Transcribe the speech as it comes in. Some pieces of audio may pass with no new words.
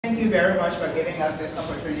you very much for giving us this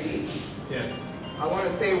opportunity. Yes. I want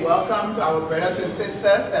to say welcome to our brothers and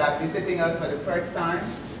sisters that are visiting us for the first time.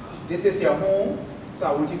 This is your home, so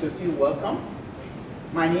I want you to feel welcome.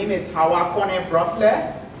 My name is Hawa Kone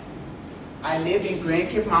Brockler. I live in Grand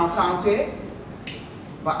Cape Mount County,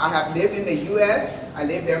 but I have lived in the U.S. I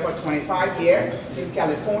lived there for 25 years, in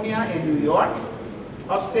California, in New York,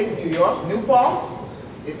 upstate New York, New Paltz,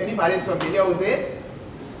 if anybody's familiar with it.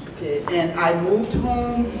 Okay, and I moved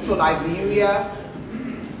home to Liberia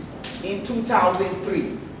in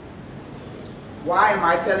 2003. Why am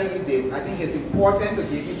I telling you this? I think it's important to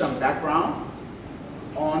give you some background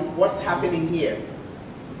on what's happening here.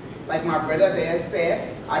 Like my brother there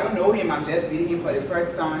said, I don't know him, I'm just meeting him for the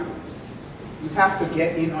first time. You have to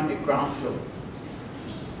get in on the ground floor.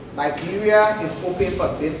 Liberia is open for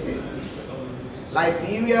business.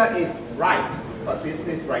 Liberia is ripe for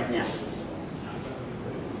business right now.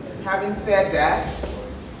 Having said that,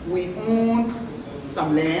 we own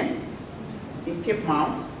some land in Cape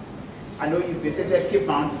Mount. I know you visited Cape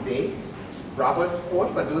Mount today.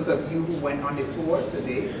 Robertsport, for those of you who went on the tour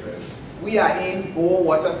today. We are in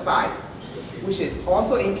Bowater side, which is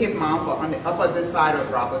also in Cape Mount, but on the opposite side of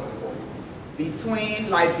Robertsport,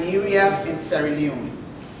 between Liberia and Sierra Leone.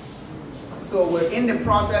 So we're in the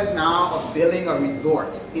process now of building a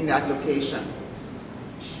resort in that location.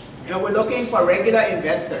 And we're looking for regular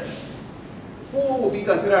investors. Who will be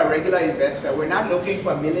considered a regular investor? We're not looking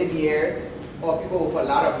for millionaires or people with a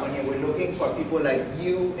lot of money. We're looking for people like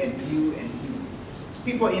you and you and you.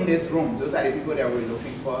 People in this room, those are the people that we're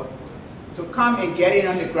looking for, to come and get in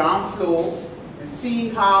on the ground floor and see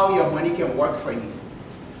how your money can work for you.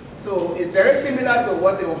 So it's very similar to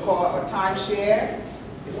what they will call a timeshare.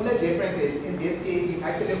 The only difference is, in this case, you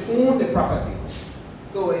actually own the property.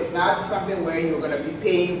 So it's not something where you're going to be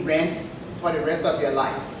paying rent for the rest of your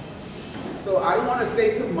life. So I don't want to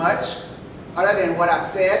say too much other than what I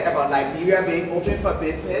said about Liberia being open for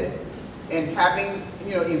business and having,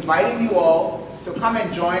 inviting you all to come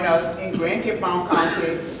and join us in Grand Cape Mount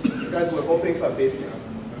County because we're open for business.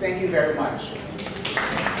 Thank you very much.